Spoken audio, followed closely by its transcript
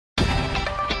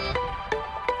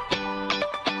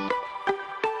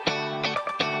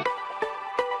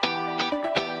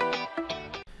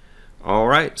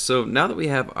right, so now that we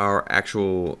have our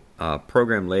actual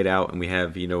program laid out and we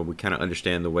have, we kind of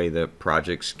understand the way that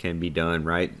projects can be done,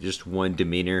 right? Just one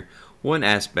demeanor, one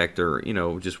aspect, or,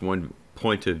 just one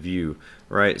point of view,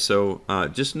 right? So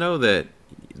just know that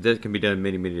that can be done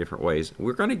many, many different ways.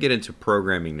 We're going to get into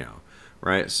programming now,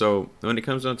 right? So when it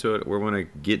comes down to it, we're going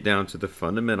to get down to the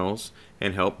fundamentals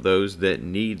and help those that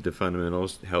need the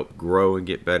fundamentals help grow and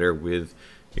get better with,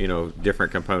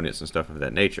 different components and stuff of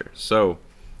that nature. So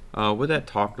with that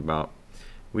talked about,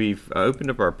 we've opened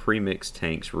up our premix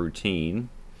tanks routine,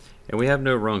 and we have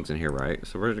no rungs in here, right?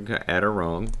 So we're going to add a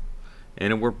rung,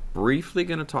 and we're briefly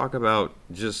going to talk about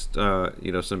just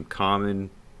some common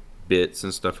bits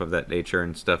and stuff of that nature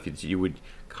and stuff that you would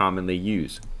commonly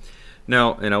use.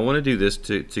 Now, and I want to do this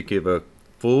to give a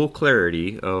full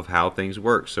clarity of how things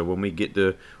work. So when we get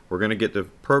to, we're going to get to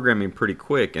programming pretty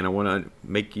quick, and I want to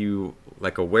make you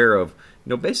aware of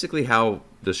basically how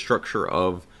the structure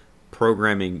of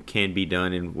programming can be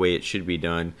done and the way it should be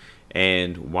done,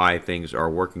 and why things are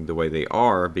working the way they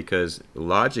are, because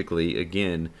logically,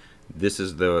 again, this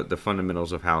is the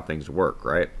fundamentals of how things work,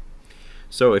 right?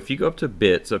 So if you go up to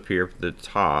bits up here at the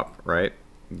top, right,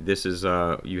 this is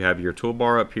you have your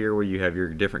toolbar up here where you have your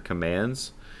different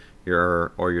commands,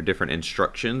 your different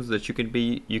instructions that you could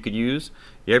use.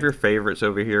 You have your favorites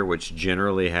over here, which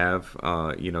generally have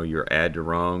your add to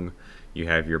rung. You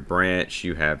have your branch.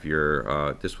 You have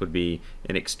your this would be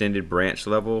an extended branch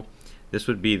level. This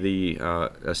would be the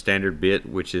a standard bit,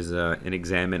 which is an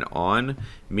examine on,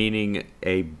 meaning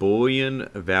a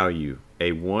Boolean value,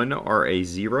 a 1 or a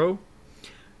 0.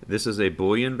 This is a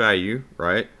Boolean value,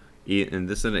 right? And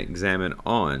this is an examine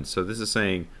on. So this is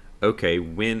saying, okay,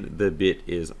 when the bit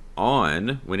is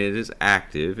on, when it is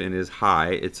active and is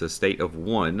high, it's a state of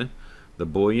 1. The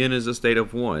Boolean is a state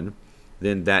of 1.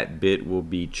 Then that bit will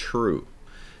be true.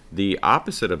 The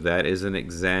opposite of that is an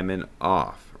examine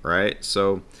off, right?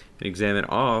 So an examine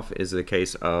off is the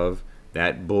case of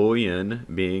that Boolean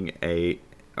being a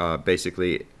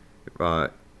basically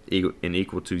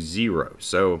equal to 0.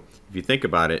 So if you think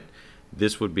about it,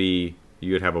 this would be,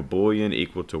 you would have a Boolean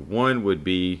equal to 1 would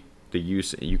be the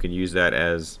use, you can use that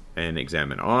as an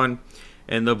examine on,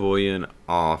 and the Boolean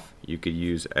off you could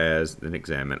use as an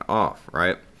examine off,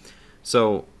 right?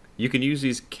 So you can use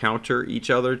these counter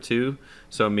each other too.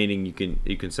 So meaning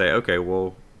you can say, okay,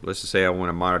 well, let's just say I want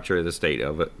to monitor the state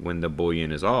of it when the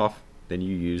Boolean is off, then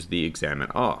you use the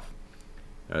examine off.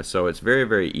 So it's very,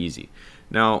 very easy.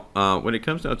 Now when it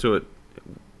comes down to it,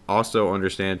 also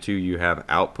understand too, you have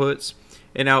outputs,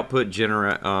 and output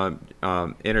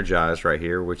energized right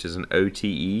here, which is an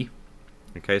OTE.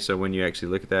 Okay, so when you actually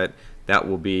look at that, that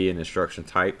will be an instruction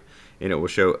type, and it will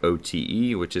show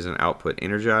OTE, which is an output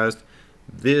energized.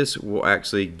 This will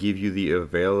actually give you the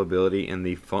availability and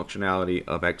the functionality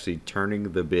of actually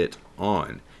turning the bit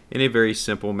on in a very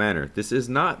simple manner. This is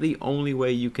not the only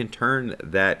way you can turn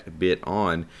that bit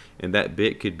on, and that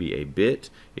bit could be a bit,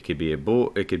 it could be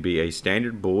a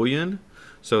standard Boolean.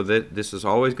 So that this is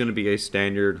always going to be a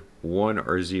standard 1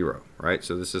 or 0, right?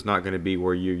 So this is not going to be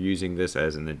where you're using this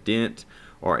as an indent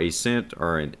or a cent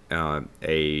or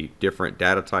a different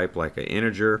data type like an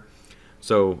integer.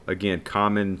 So again,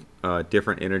 common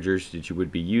different integers that you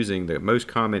would be using, the most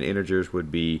common integers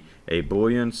would be a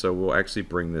Boolean. So we'll actually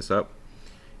bring this up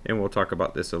and we'll talk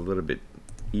about this a little bit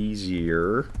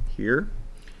easier here.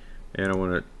 And I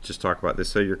want to just talk about this.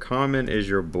 So your common is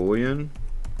your Boolean,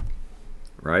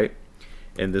 right?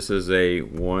 And this is a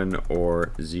 1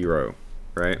 or 0,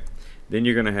 right? Then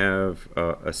you're going to have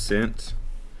a cent.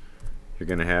 You're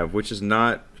going to have, which is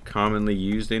not commonly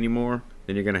used anymore.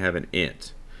 Then you're going to have an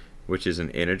int, which is an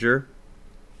integer.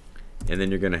 And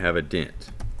then you're going to have a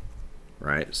dent,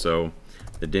 right? So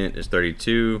the dent is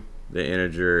 32. The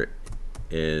integer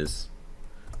is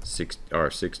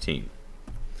 16.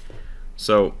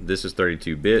 So this is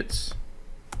 32 bits.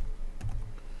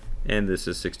 And this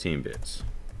is 16 bits.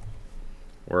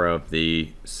 Whereof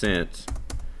the cent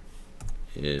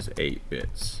is 8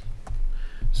 bits.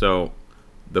 So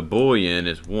the Boolean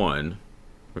is 1.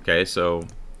 Okay, so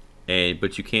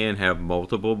but you can have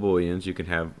multiple Booleans. You can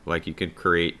have, you can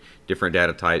create different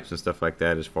data types and stuff like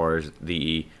that as far as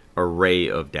the array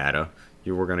of data.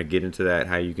 We're going to get into that,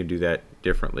 how you can do that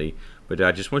differently. But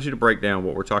I just want you to break down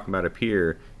what we're talking about up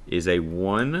here is a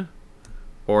 1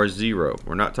 or 0.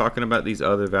 We're not talking about these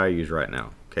other values right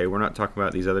now. Okay, we're not talking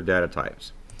about these other data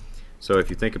types. So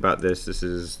if you think about this, this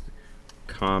is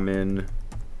common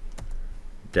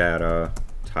data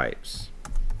types.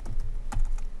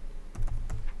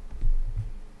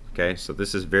 Okay, so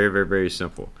this is very, very, very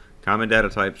simple. Common data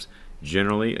types,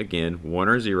 generally, again, 1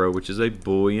 or 0, which is a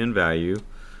Boolean value,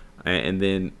 and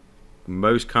then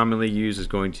most commonly used is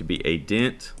going to be a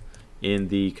dent in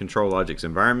the control logics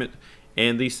environment,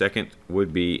 and the second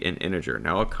would be an integer.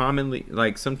 Now, commonly,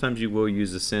 like sometimes you will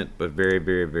use a cent, but very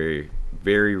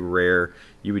rare.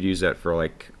 You would use that for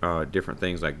like different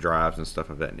things like drives and stuff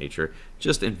of that nature,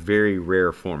 just in very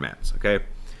rare formats. Okay,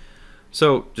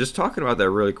 so just talking about that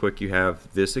really quick, you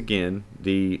have this again,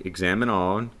 the examine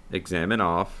on, examine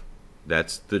off.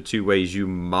 That's the two ways you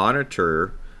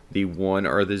monitor the 1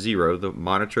 or the 0,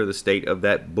 monitor the state of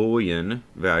that Boolean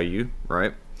value,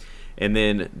 right? And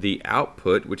then the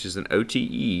output, which is an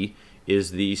OTE,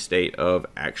 is the state of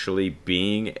actually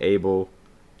being able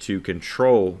to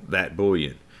control that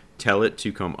Boolean. Tell it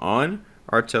to come on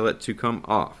or tell it to come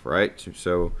off, right?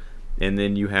 So, and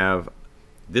then you have,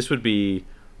 this would be,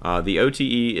 the OTE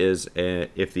is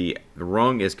if the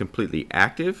rung is completely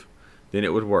active, then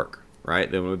it would work, right?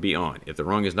 Then it would be on. If the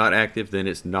rung is not active, then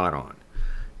it's not on.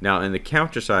 Now, in the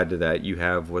counter side to that, you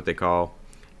have what they call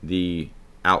the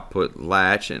output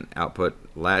latch and output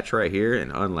latch right here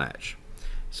and unlatch.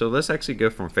 So let's actually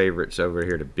go from favorites over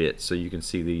here to bits so you can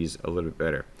see these a little bit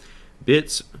better.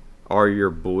 Bits are your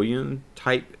Boolean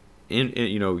type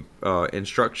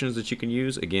instructions that you can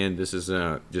use. Again, this is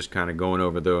just kind of going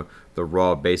over the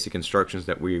raw basic instructions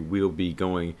that we will be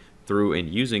going through and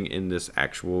using in this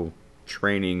actual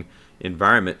training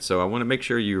environment. So I want to make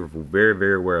sure you're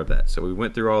very aware of that. So we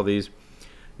went through all these.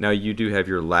 Now you do have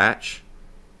your latch,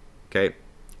 okay,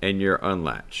 and your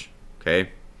unlatch, okay.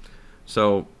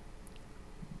 So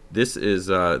this is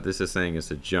saying it's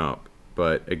a jump,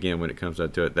 but again, when it comes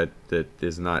down to it, that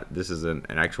is not. This is an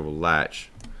actual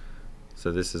latch.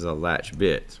 So this is a latch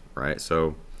bit, right?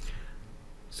 So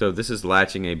this is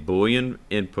latching a Boolean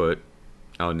input.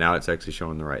 Oh, now it's actually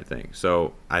showing the right thing.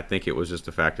 So I think it was just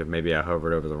the fact of maybe I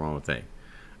hovered over the wrong thing.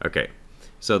 Okay,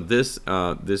 so this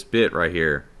bit right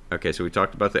here. Okay, so we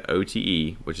talked about the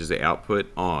OTE, which is the output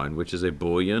on, which is a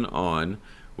Boolean on,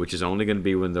 which is only going to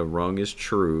be when the rung is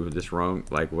true. This rung,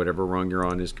 like whatever rung you're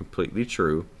on, is completely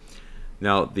true.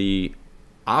 Now the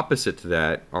opposite to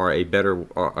that, or a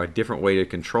different way to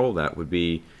control that, would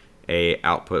be a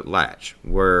output latch,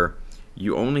 where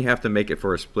you only have to make it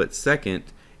for a split second,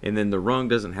 and then the rung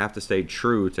doesn't have to stay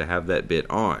true to have that bit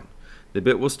on. The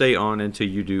bit will stay on until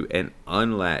you do an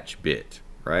unlatch bit,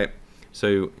 right?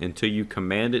 So until you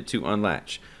command it to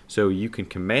unlatch. So you can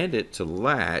command it to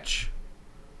latch,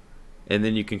 and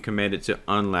then you can command it to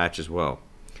unlatch as well.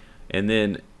 And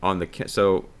then on the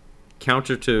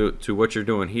counter to what you're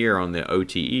doing here on the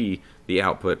OTE, the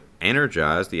output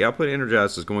energized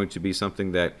is going to be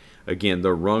something that, again,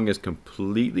 the rung is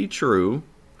completely true,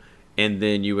 and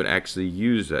then you would actually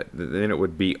use it. Then it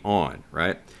would be on,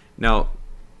 right? Now,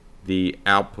 the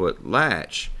output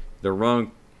latch, the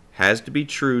rung has to be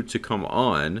true to come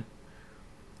on,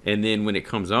 and then when it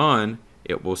comes on,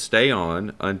 it will stay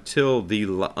on until the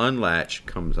unlatch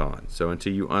comes on. So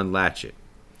until you unlatch it.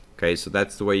 Okay, so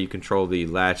that's the way you control the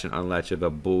latch and unlatch of a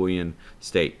Boolean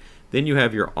state. Then you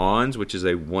have your ons, which is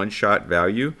a one-shot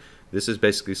value. This is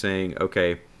basically saying,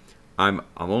 okay, I'm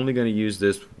only going to use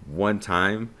this one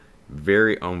time,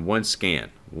 on one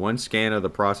scan of the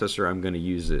processor. I'm going to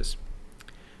use this.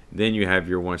 Then you have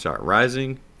your one-shot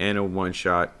rising and a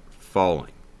one-shot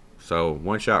falling. So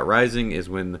one-shot rising is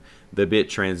when the bit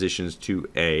transitions to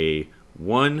a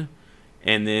 1.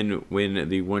 And then when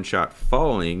the one-shot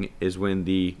falling is when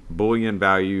the Boolean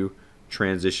value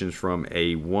transitions from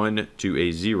a 1 to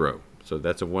a 0. So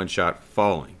that's a one-shot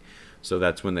falling. So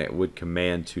that's when that would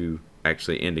command to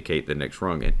actually indicate the next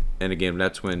rung. And again,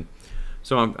 that's when.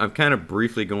 So I'm kind of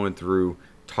briefly going through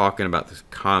talking about the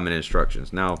common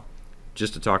instructions. Now,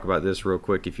 just to talk about this real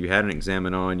quick, if you had an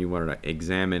examine on, you wanted to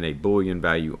examine a Boolean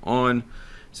value on.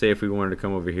 Say if we wanted to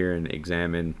come over here and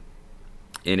examine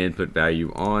an input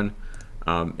value on.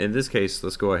 In this case,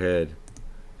 let's go ahead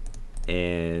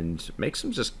and make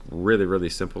some just really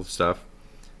simple stuff.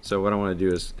 So what I want to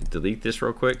do is delete this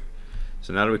real quick.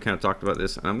 So now that we kind of talked about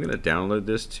this, I'm going to download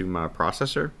this to my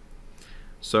processor.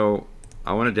 So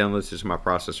I want to download this to my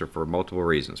processor for multiple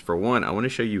reasons. For one, I want to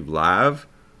show you live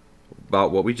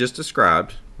about what we just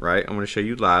described, right? I want to show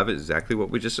you live exactly what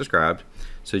we just described,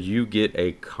 so you get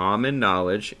a common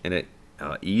knowledge and an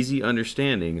easy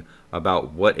understanding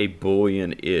about what a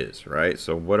Boolean is, right?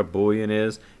 So what a Boolean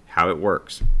is, how it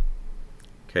works.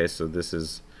 Okay, so this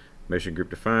is motion group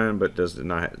defined, but does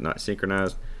not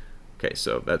synchronized. Okay,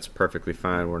 so that's perfectly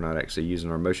fine. We're not actually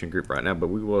using our motion group right now, but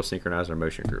we will synchronize our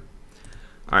motion group.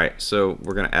 All right, so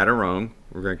we're going to add a rung.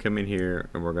 We're going to come in here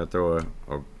and we're going to throw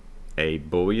a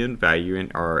Boolean value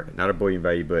in, or not a Boolean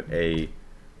value, but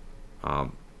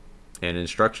an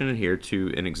instruction in here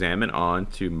to an examine on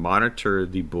to monitor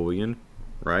the Boolean,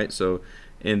 right? So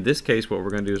In this case, what we're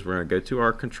going to do is we're going to go to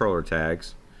our controller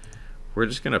tags. We're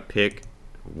just going to pick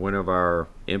one of our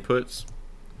inputs.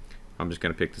 I'm just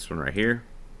going to pick this one right here.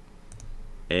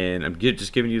 And I'm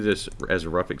just giving you this as a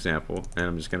rough example, and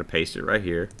I'm just going to paste it right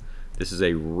here. This is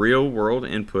a real world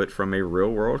input from a real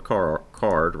world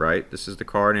card, right? This is the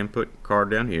card input card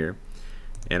down here.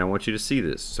 And I want you to see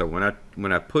this. So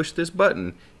when I push this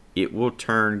button, it will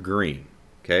turn green,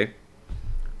 okay?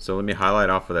 So let me highlight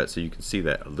off of that so you can see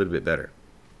that a little bit better.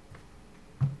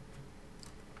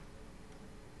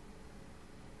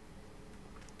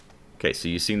 Okay, so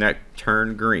you've seen that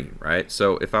turn green, right?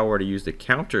 So if I were to use the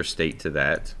counter state to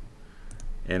that,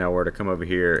 and I were to come over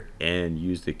here and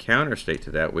use the counter state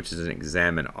to that, which is an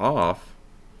examine off,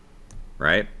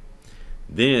 right?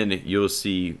 Then you'll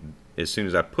see as soon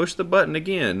as I push the button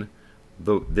again,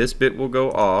 this bit will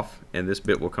go off and this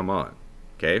bit will come on,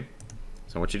 okay?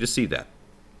 So I want you to see that.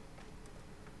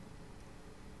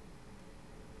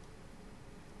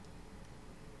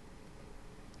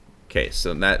 Okay,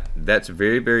 so that's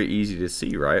very, very easy to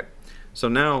see, right? So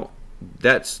now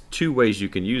that's two ways you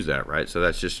can use that, right? So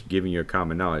that's just giving you a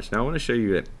common knowledge. Now I want to show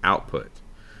you an output.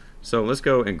 So let's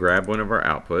go and grab one of our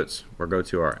outputs. We'll go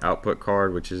to our output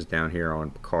card, which is down here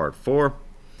on card 4.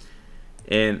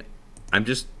 And I'm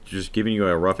just giving you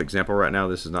a rough example right now.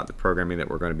 This is not the programming that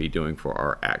we're going to be doing for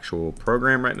our actual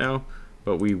program right now,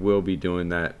 but we will be doing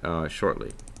that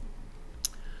shortly.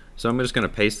 So I'm just going to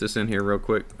paste this in here real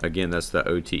quick. Again, that's the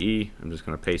OTE. I'm just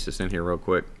going to paste this in here real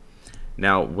quick.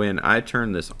 Now, when I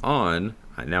turn this on,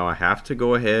 now I have to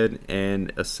go ahead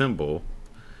and assemble.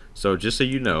 So just so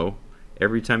you know,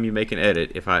 every time you make an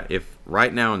edit, if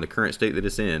right now in the current state that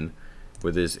it's in,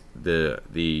 with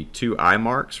the two I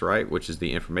marks, right, which is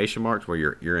the information marks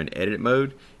where you're in edit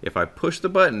mode, if I push the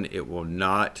button, it will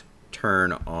not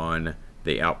turn on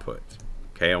the output.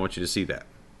 Okay, I want you to see that.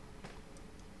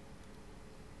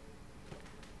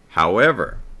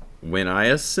 However, when I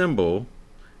assemble,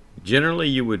 generally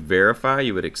you would verify,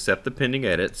 you would accept the pending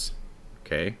edits,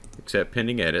 okay, accept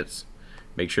pending edits,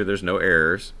 make sure there's no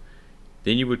errors.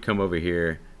 Then you would come over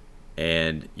here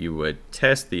and you would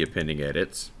test the pending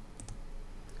edits.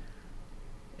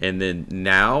 And then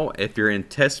now, if you're in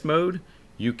test mode,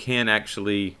 you can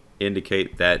actually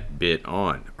indicate that bit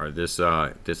on, or this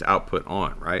output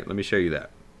on, right? Let me show you that.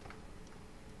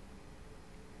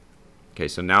 Okay,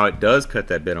 so now it does cut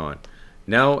that bit on.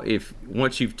 Now,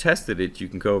 once you've tested it, you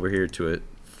can go over here to it,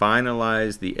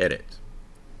 finalize the edit,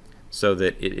 so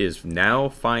that it is now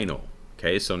final.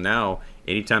 Okay, so now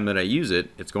anytime that I use it,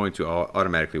 it's going to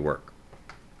automatically work.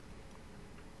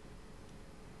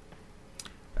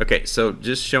 Okay, so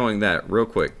just showing that real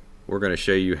quick, we're going to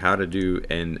show you how to do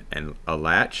a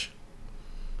latch.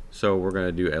 So we're going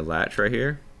to do a latch right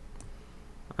here.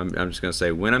 I'm just going to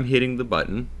say when I'm hitting the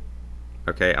button,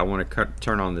 okay, I want to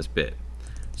turn on this bit.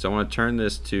 So I want to turn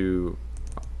this to,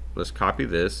 let's copy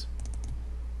this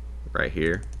right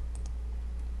here.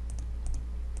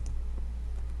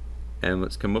 And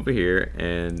let's come over here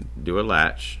and do a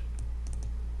latch.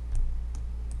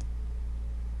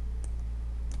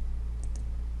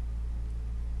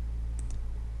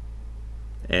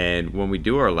 And when we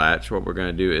do our latch, what we're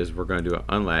going to do is we're going to do an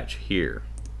unlatch here,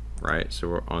 right? So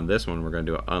we're on this one, we're going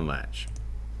to do an unlatch.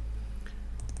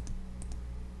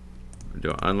 We'll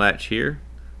do an unlatch here.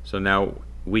 So now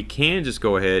we can just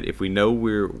go ahead if we know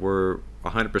we're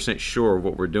 100% sure of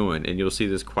what we're doing, and you'll see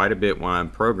this quite a bit while I'm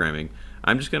programming.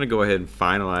 I'm just going to go ahead and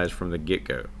finalize from the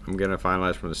get-go. I'm going to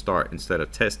finalize from the start instead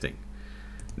of testing.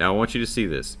 Now I want you to see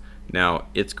this. Now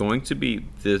it's going to be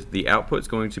the output's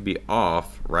going to be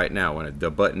off right now when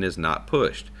the button is not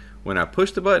pushed. When I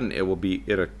push the button,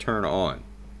 it'll turn on.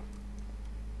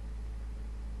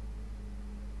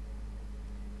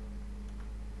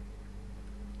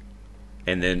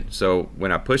 And then so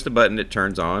when I push the button, it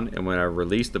turns on, and when I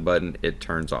release the button, it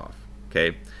turns off.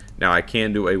 Okay. Now I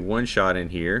can do a one shot in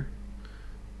here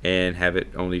and have it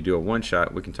only do a one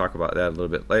shot. We can talk about that a little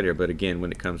bit later, but again,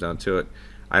 when it comes down to it,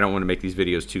 I don't want to make these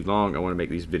videos too long. I want to make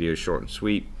these videos short and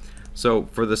sweet. So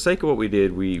for the sake of what we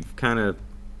did, I'm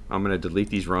going to delete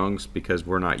these rungs because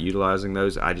we're not utilizing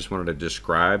those. I just wanted to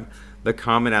describe the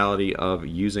commonality of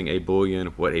using a Boolean,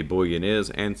 what a Boolean is,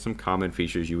 and some common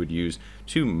features you would use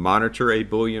to monitor a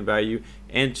Boolean value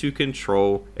and to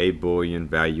control a Boolean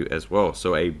value as well.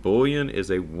 So a Boolean is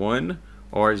a 1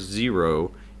 or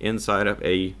 0 inside of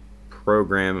a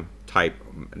program type,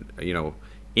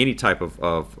 any type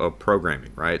of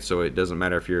programming, right? So it doesn't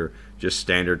matter if you're just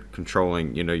standard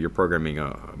controlling, you're programming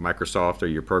Microsoft, or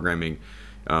you're programming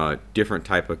different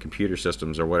type of computer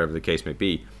systems, or whatever the case may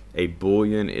be. A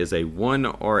Boolean is a 1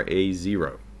 or a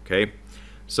 0. Okay,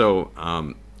 so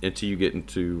until you get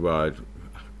into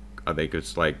I think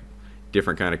it's like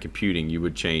different kind of computing you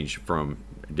would change from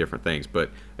different things.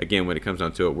 But again, when it comes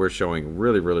down to it, we're showing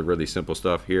really simple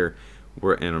stuff here.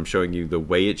 And I'm showing you the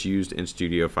way it's used in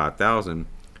Studio 5000.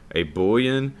 A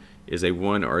Boolean is a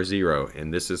 1 or 0,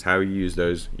 and this is how you use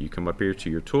those. You come up here to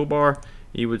your toolbar,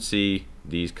 you would see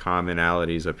these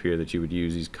commonalities up here that you would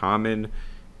use. There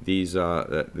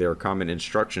are common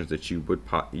instructions that you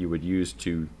would use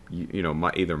to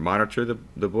either monitor the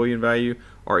Boolean value,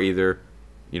 or either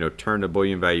turn the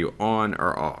Boolean value on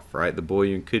or off, right? The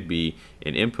Boolean could be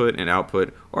an input and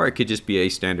output, or it could just be a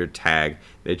standard tag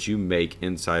that you make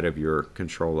inside of your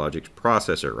control logic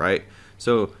processor, right?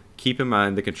 So keep in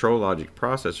mind, the control logic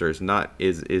processor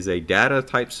is a data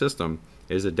type system.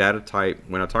 Is a data type.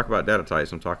 When I talk about data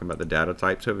types, I'm talking about the data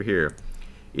types over here.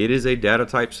 It is a data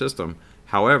type system.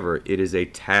 However, it is a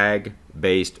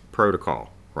tag-based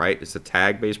protocol, right? It's a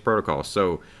tag-based protocol.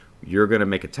 So you're going to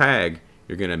make a tag.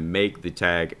 You're going to make the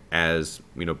tag as,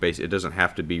 it doesn't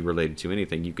have to be related to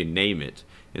anything. You can name it.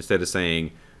 Instead of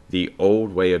saying the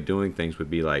old way of doing things would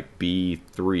be like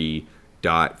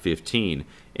B3.15.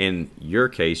 In your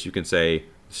case, you can say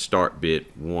start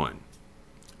bit 1.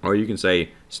 Or you can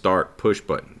say start push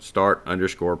button, start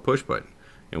underscore push button.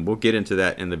 And we'll get into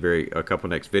that in a couple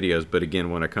next videos. But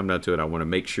again, when I come down to it, I want to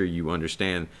make sure you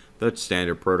understand the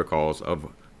standard protocols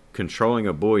of controlling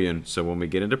a Boolean, so when we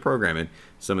get into programming,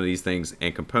 some of these things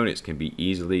and components can be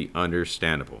easily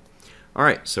understandable.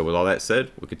 Alright, so with all that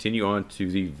said, we'll continue on to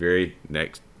the very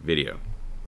next video.